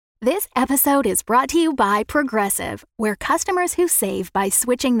This episode is brought to you by Progressive, where customers who save by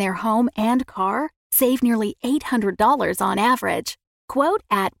switching their home and car save nearly $800 on average. Quote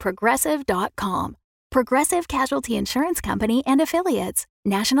at progressive.com. Progressive Casualty Insurance Company and Affiliates.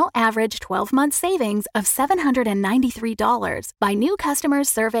 National average 12-month savings of $793 by new customers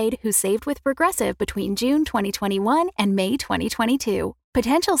surveyed who saved with Progressive between June 2021 and May 2022.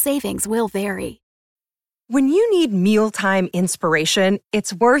 Potential savings will vary. When you need mealtime inspiration,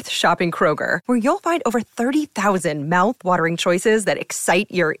 it's worth shopping Kroger, where you'll find over 30,000 mouth-watering choices that excite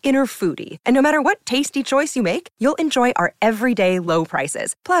your inner foodie. And no matter what tasty choice you make, you'll enjoy our everyday low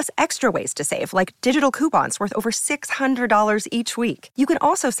prices, plus extra ways to save, like digital coupons worth over $600 each week. You can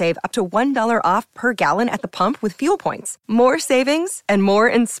also save up to $1 off per gallon at the pump with fuel points. More savings and more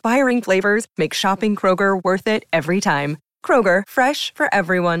inspiring flavors make shopping Kroger worth it every time. Kroger, fresh for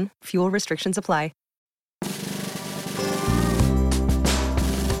everyone. Fuel restrictions apply.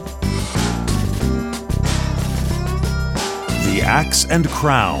 The Axe and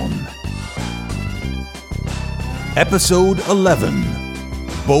Crown. Episode 11.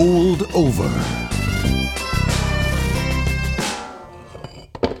 Bowled Over.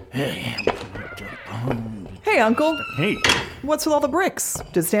 Hey, Uncle. Hey, What's with all the bricks?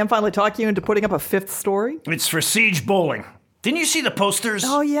 Did Stan finally talk you into putting up a fifth story? it's for Siege Bowling. Didn't you see the posters?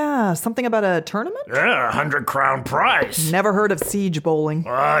 Oh, yeah. Something about a tournament? Yeah, 100 crown prize. Never heard of siege bowling.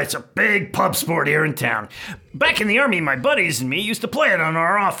 It's a big pub sport here in town. Back in the army, my buddies and me used to play it on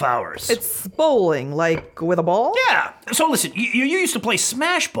our off hours. It's bowling, like with a ball? Yeah, so listen, you used to play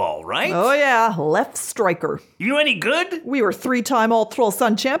smash ball, right? Oh, yeah. Left striker. You any good? We were 3-time All-Troll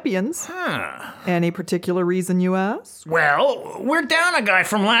Sun champions. Huh. Any particular reason you ask? Well, we're down a guy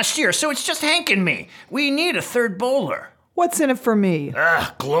from last year, so it's just Hank and me. We need a third bowler. What's in it for me?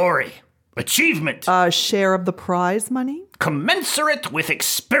 Glory. Achievement. A share of the prize money? Commensurate with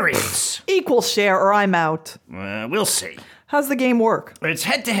experience. Equal share or I'm out. We'll see. How's the game work? It's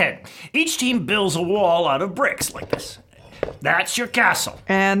head-to-head. Each team builds a wall out of bricks like this. That's your castle.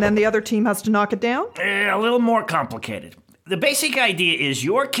 And then the other team has to knock it down? A little more complicated. The basic idea is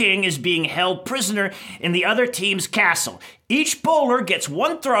your king is being held prisoner in the other team's castle. Each bowler gets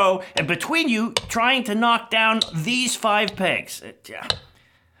one throw, and between you, trying to knock down these 5 pegs.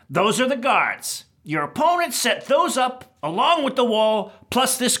 Those are the guards. Your opponent set those up along with the wall,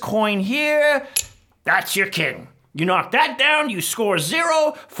 plus this coin here. That's your king. You knock that down, you score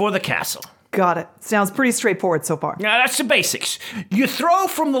 0 for the castle. Got it. Sounds pretty straightforward so far. Now, that's the basics. You throw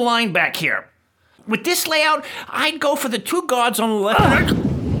from the line back here. With this layout, I'd go for the 2 guards on the left.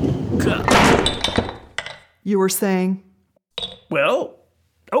 You were saying? Well,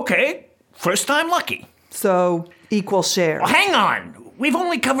 okay. First time lucky. So, equal share. Well, hang on. We've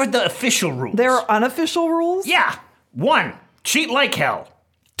only covered the official rules. There are unofficial rules? Yeah. 1, cheat like hell.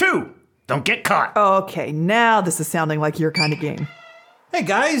 2, don't get caught. Okay, now this is sounding like your kind of game. Hey,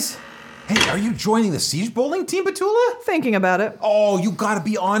 guys. Hey, are you joining the Siege Bowling team, Petula? Thinking about it. Oh, you gotta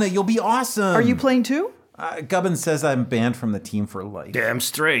be on it. You'll be awesome. Are you playing too? Gubbins says I'm banned from the team for life. Damn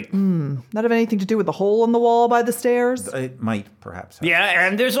straight. Not have anything to do with the hole in the wall by the stairs? It might, perhaps. Yeah,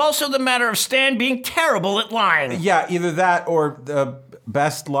 and there's also the matter of Stan being terrible at lying. Yeah, either that or the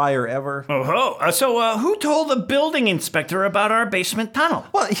best liar ever. So who told the building inspector about our basement tunnel?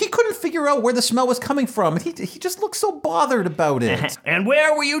 Well, he couldn't figure out where the smell was coming from. He just looked so bothered about it. And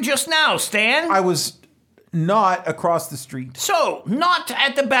where were you just now, Stan? I was not across the street. So, not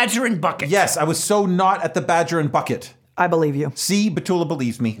at the Badger and Bucket. Yes, I was so not at the Badger and Bucket. I believe you. See, Petula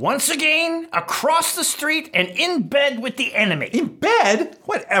believes me. Once again, across the street and in bed with the enemy. In bed?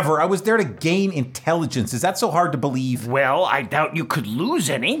 Whatever. I was there to gain intelligence. Is that so hard to believe? Well, I doubt you could lose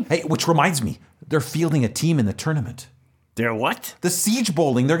any. Hey, which reminds me, they're fielding a team in the tournament. They're what? The Siege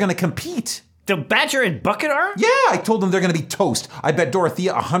Bowling. They're going to compete. The Badger and Bucket are? Yeah, I told them they're going to be toast. I bet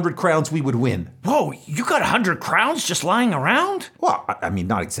Dorothea 100 crowns we would win. Whoa, you got 100 crowns just lying around? Well, I mean,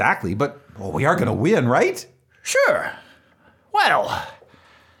 not exactly, but we are going to win, right? Sure. Well,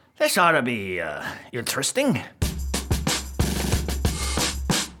 this ought to be interesting.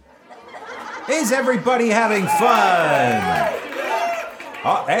 Is everybody having fun?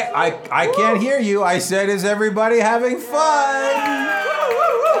 Oh, hey, I can't hear you. I said, is everybody having fun?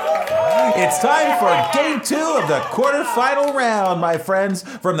 It's time for Game 2 of the quarterfinal round, my friends.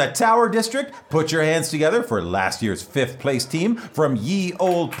 From the Tower District, put your hands together for last year's 5th place team from Ye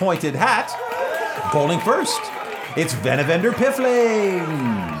Old Pointed Hat. Bowling first, it's Venevender Piffling.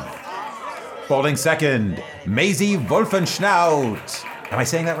 Bowling second, Maisie Wolfenschnaut. Am I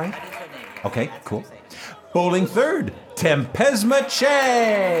saying that right? Okay, cool. Bowling third, Tempesma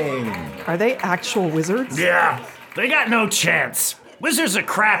Chang. Are they actual wizards? Yeah, they got no chance. Wizards are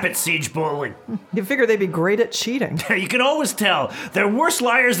crap at siege bowling. You figure they'd be great at cheating. You can always tell. They're worse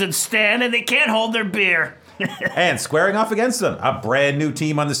liars than Stan, and they can't hold their beer. And squaring off against them, a brand new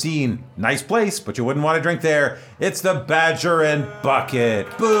team on the scene. Nice place, but you wouldn't want to drink there. It's the Badger and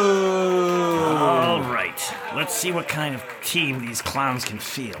Bucket. Boo! All right, let's see what kind of team these clowns can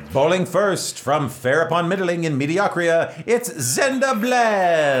field. Bowling first, from fair upon middling in Mediocria, it's Zenda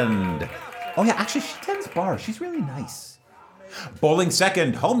Blend. Oh yeah, actually, she tends bar. She's really nice. Bowling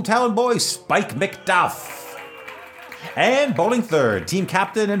second, hometown boy Spike McDuff. And bowling third, team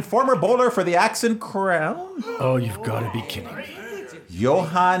captain and former bowler for the Axe and Crown. Oh, you've got to be kidding me.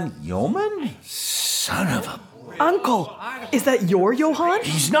 Johan Yeoman? Son of a... Uncle, is that your Johan?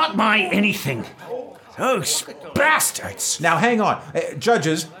 He's not my anything. Those bastards. Now hang on.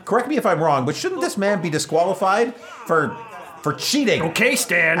 Judges, correct me if I'm wrong, but shouldn't this man be disqualified for cheating? Okay,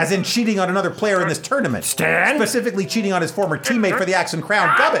 Stan. As in cheating on another player in this tournament. Stan? Specifically cheating on his former teammate for the Axe and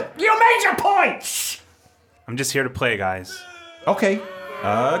Crown, Gubbin. You made your points! I'm just here to play, guys. Okay,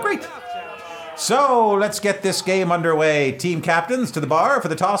 great. So let's get this game underway. Team captains to the bar for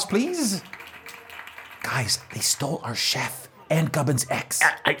the toss, please. Guys, they stole our chef and Gubbin's ex.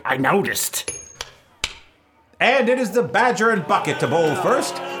 I noticed. And it is the Badger and Bucket to bowl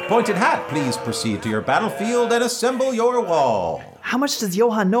first. Pointed Hat, please proceed to your battlefield and assemble your wall. How much does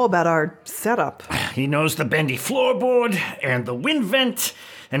Johan know about our setup? He knows the bendy floorboard and the wind vent,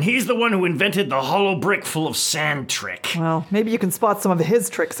 and he's the one who invented the hollow brick full of sand trick. Well, maybe you can spot some of his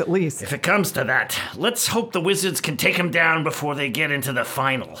tricks at least. If it comes to that, let's hope the Wizards can take him down before they get into the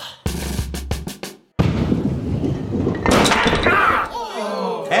final.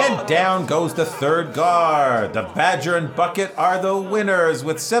 And down goes the third guard. The Badger and Bucket are the winners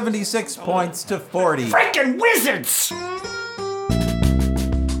with 76 points to 40. Frickin' Wizards!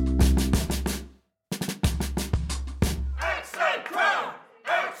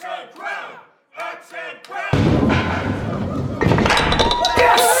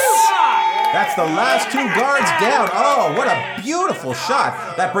 That's the last two guards down. Oh, what a beautiful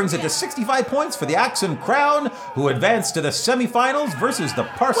shot. That brings it to 65 points for the Axe and Crown, who advance to the semifinals versus the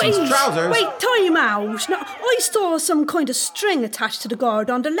Parsons Trousers. Wait, time out. Now, I saw some kind of string attached to the guard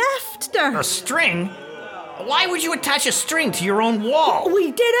on the left there. A string? Why would you attach a string to your own wall?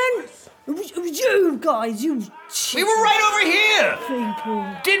 We didn't. It was you guys, you... We were right over here. People.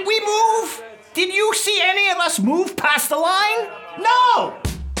 Did we move? Did you see any of us move past the line? No!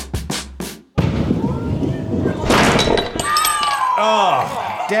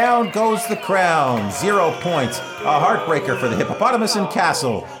 Oh, down goes the Crown. 0 points. A heartbreaker for the Hippopotamus and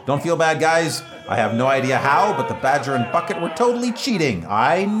Castle. Don't feel bad, guys. I have no idea how, but the Badger and Bucket were totally cheating.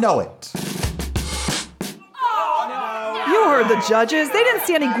 I know it. You heard the judges. They didn't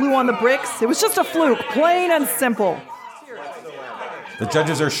see any glue on the bricks. It was just a fluke, plain and simple. The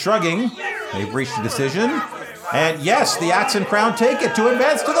judges are shrugging. They've reached a decision. And yes, the Axe and Crown take it to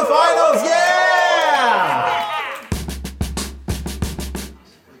advance to the finals. Yeah!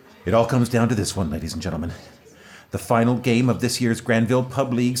 It all comes down to this one, ladies and gentlemen. The final game of this year's Granville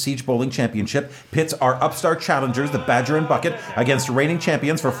Pub League Siege Bowling Championship pits our upstart challengers, the Badger and Bucket, against reigning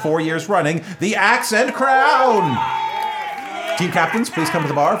champions for 4 years running, the Axe and Crown! Team captains, please come to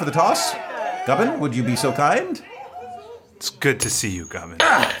the bar for the toss. Gubbin, would you be so kind? It's good to see you, Gubbin.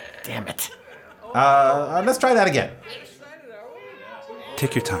 Damn it. Let's try that again.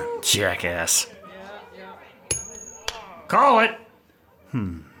 Take your time. Jackass. Call it.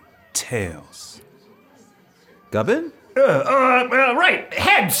 Tails. Gubbin? Right.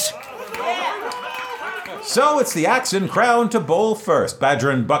 Heads. So it's the Axe and Crown to bowl first. Badger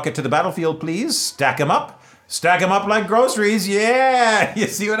and Bucket to the battlefield, please. Stack 'em up. Stack 'em up like groceries. Yeah! You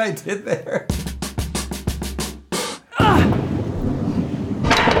see what I did there?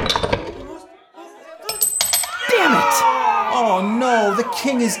 Damn it! Oh no, the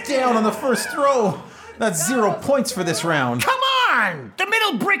king is down on the first throw. That's 0 points for this round. Come on! The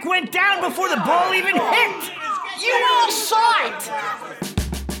middle brick went down before the ball even hit! You all saw it!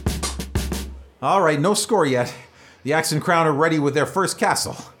 All right, no score yet. The Axe and Crown are ready with their first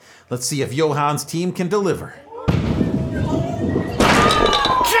castle. Let's see if Johan's team can deliver.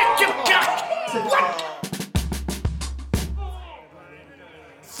 What?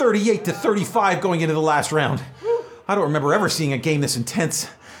 38-35 going into the last round. I don't remember ever seeing a game this intense.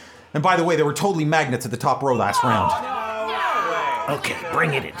 And by the way, they were totally magnets at the top row last round. Okay,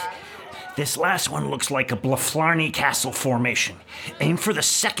 bring it in. This last one looks like a Blaflarney Castle formation. Aim for the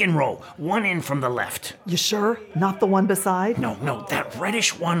second row, one in from the left. You sure? Not the one beside? No, that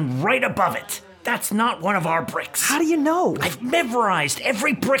reddish one right above it. That's not one of our bricks. How do you know? I've memorized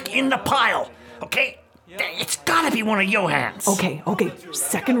every brick in the pile, okay? It's gotta be one of Johann's. Okay.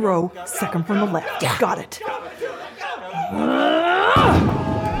 Second row, second from the left. Yeah. Got it.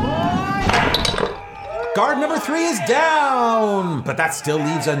 Guard number 3 is down, but that still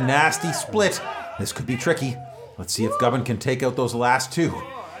leaves a nasty split. This could be tricky. Let's see if Gubbin can take out those last 2.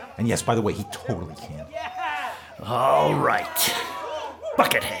 And yes, by the way, he totally can. All right.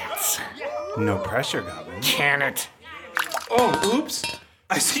 Bucket hands. No pressure, Gubbin. Can it? Oh, oops.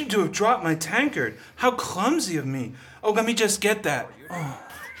 I seem to have dropped my tankard. How clumsy of me. Oh, let me just get that. Oh.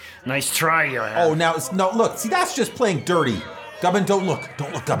 Nice try, Johann. Oh, now, look, see, that's just playing dirty. Gubbin, don't look,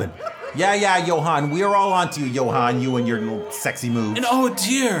 Gubbin. Yeah, Johann, we are all onto you, Johann, you and your little sexy moves. And oh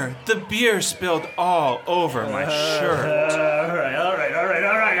dear, the beer spilled all over my shirt. All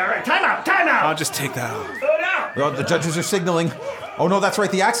right. Time out. I'll just take that off. No. Oh, the judges are signaling. Oh no, that's right,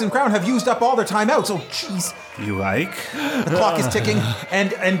 the Axe and Crown have used up all their timeouts. Oh, jeez. You like? The clock is ticking,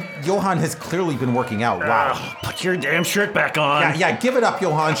 and Johann has clearly been working out. Wow. Put your damn shirt back on. Yeah, give it up,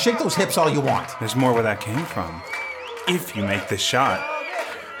 Johann. Shake those hips all you want. There's more where that came from. If you make this shot.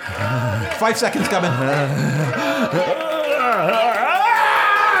 5 seconds, Gubbin.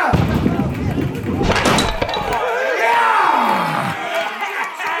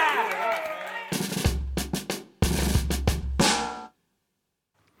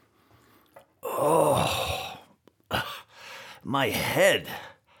 My head.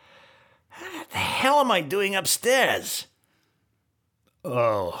 What the hell am I doing upstairs?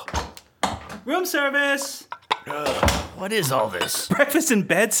 Oh. Room service! What is all this? Breakfast in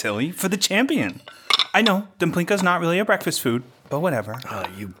bed, silly, for the champion. I know, Dumplinka's not really a breakfast food, but whatever. Oh,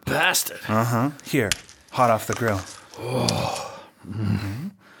 you bastard. Uh-huh. Here, hot off the grill.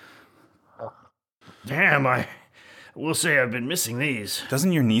 Damn, I will say I've been missing these.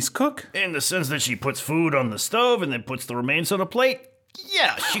 Doesn't your niece cook? In the sense that she puts food on the stove and then puts the remains on a plate.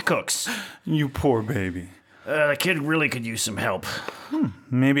 Yeah, she cooks. You poor baby. The kid really could use some help.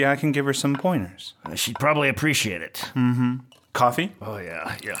 Maybe I can give her some pointers. She'd probably appreciate it. Mm-hmm. Coffee? Oh,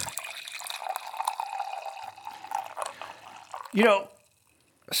 yeah. You know,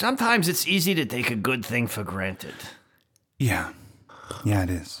 sometimes it's easy to take a good thing for granted. Yeah, it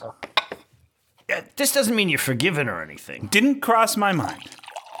is. This doesn't mean you're forgiven or anything. Didn't cross my mind.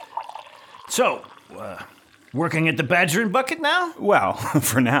 So, working at the Badger and Bucket now? Well,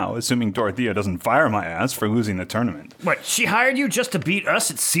 for now, assuming Dorothea doesn't fire my ass for losing the tournament. What, she hired you just to beat us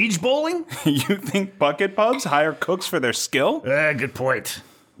at siege bowling? You think bucket pubs hire cooks for their skill? Good point.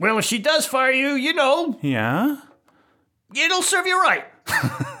 Well, if she does fire you, you know. Yeah? It'll serve you right.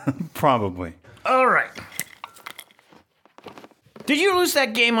 Probably. All right. Did you lose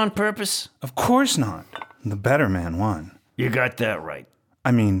that game on purpose? Of course not. The better man won. You got that right.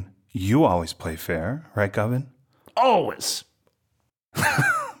 I mean, you always play fair, right, Gubbin? Always.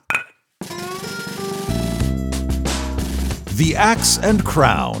 The Axe and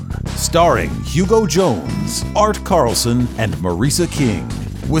Crown, starring Hugo Jones, Art Carlson, and Marisa King,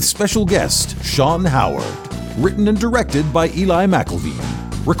 with special guest Sean Howard. Written and directed by Eli McElveen.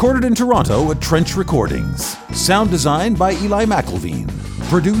 Recorded in Toronto at Trench Recordings. Sound designed by Eli McElveen.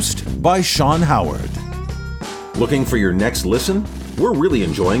 Produced by Sean Howard. Looking for your next listen? We're really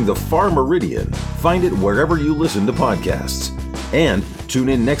enjoying The Far Meridian. Find it wherever you listen to podcasts. And tune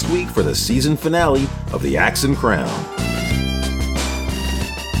in next week for the season finale of The Axe and Crown.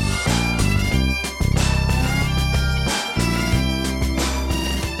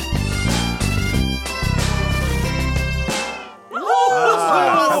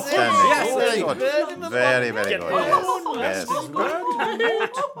 Very, very good. Yes.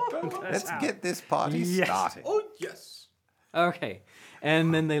 Let's get this party started. Oh, yes. Okay.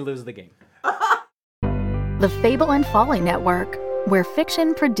 And then they lose the game. The Fable and Folly Network, where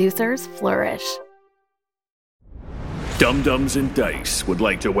fiction producers flourish. Dum-Dums and Dice would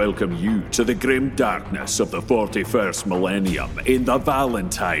like to welcome you to the grim darkness of the 41st millennium in the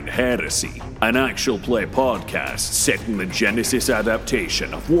Valentine Heresy, an actual play podcast set in the Genesis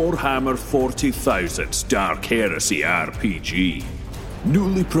adaptation of Warhammer 40,000's Dark Heresy RPG.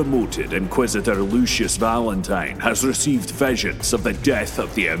 Newly promoted Inquisitor Lucius Valentine has received visions of the death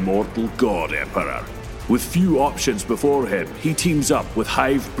of the immortal God Emperor. With few options before him, he teams up with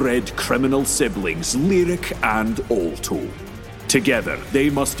hive-bred criminal siblings Lyric and Alto. Together, they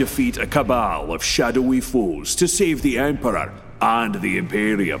must defeat a cabal of shadowy foes to save the Emperor and the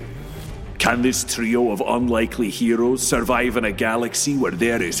Imperium. Can this trio of unlikely heroes survive in a galaxy where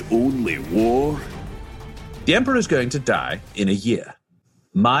there is only war? The Emperor is going to die in a year.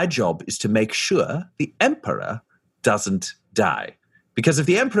 My job is to make sure the Emperor doesn't die. Because if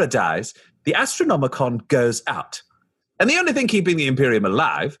the Emperor dies, the Astronomicon goes out. And the only thing keeping the Imperium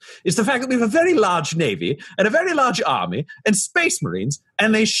alive is the fact that we have a very large navy and a very large army and space marines,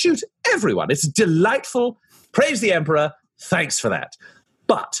 and they shoot everyone. It's delightful. Praise the Emperor. Thanks for that.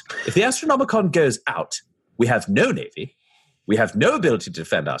 But if the Astronomicon goes out, we have no navy, we have no ability to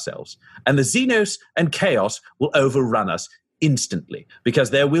defend ourselves, and the Xenos and Chaos will overrun us instantly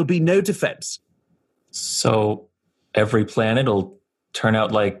because there will be no defense. So every planet will turn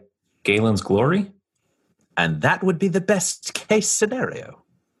out like Galen's Glory? And that would be the best case scenario.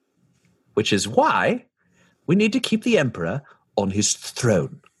 Which is why we need to keep the Emperor on his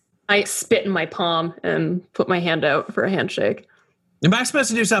throne. I spit in my palm and put my hand out for a handshake. Am I supposed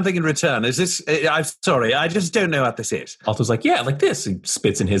to do something in return? Is this... I'm sorry, I just don't know what this is. Alto's like, yeah, like this. He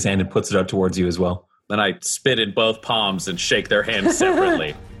spits in his hand and puts it out towards you as well. Then I spit in both palms and shake their hands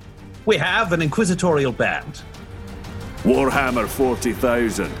separately. We have an inquisitorial band. Warhammer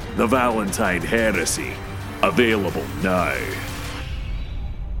 40,000, The Valentine Heresy. Available now.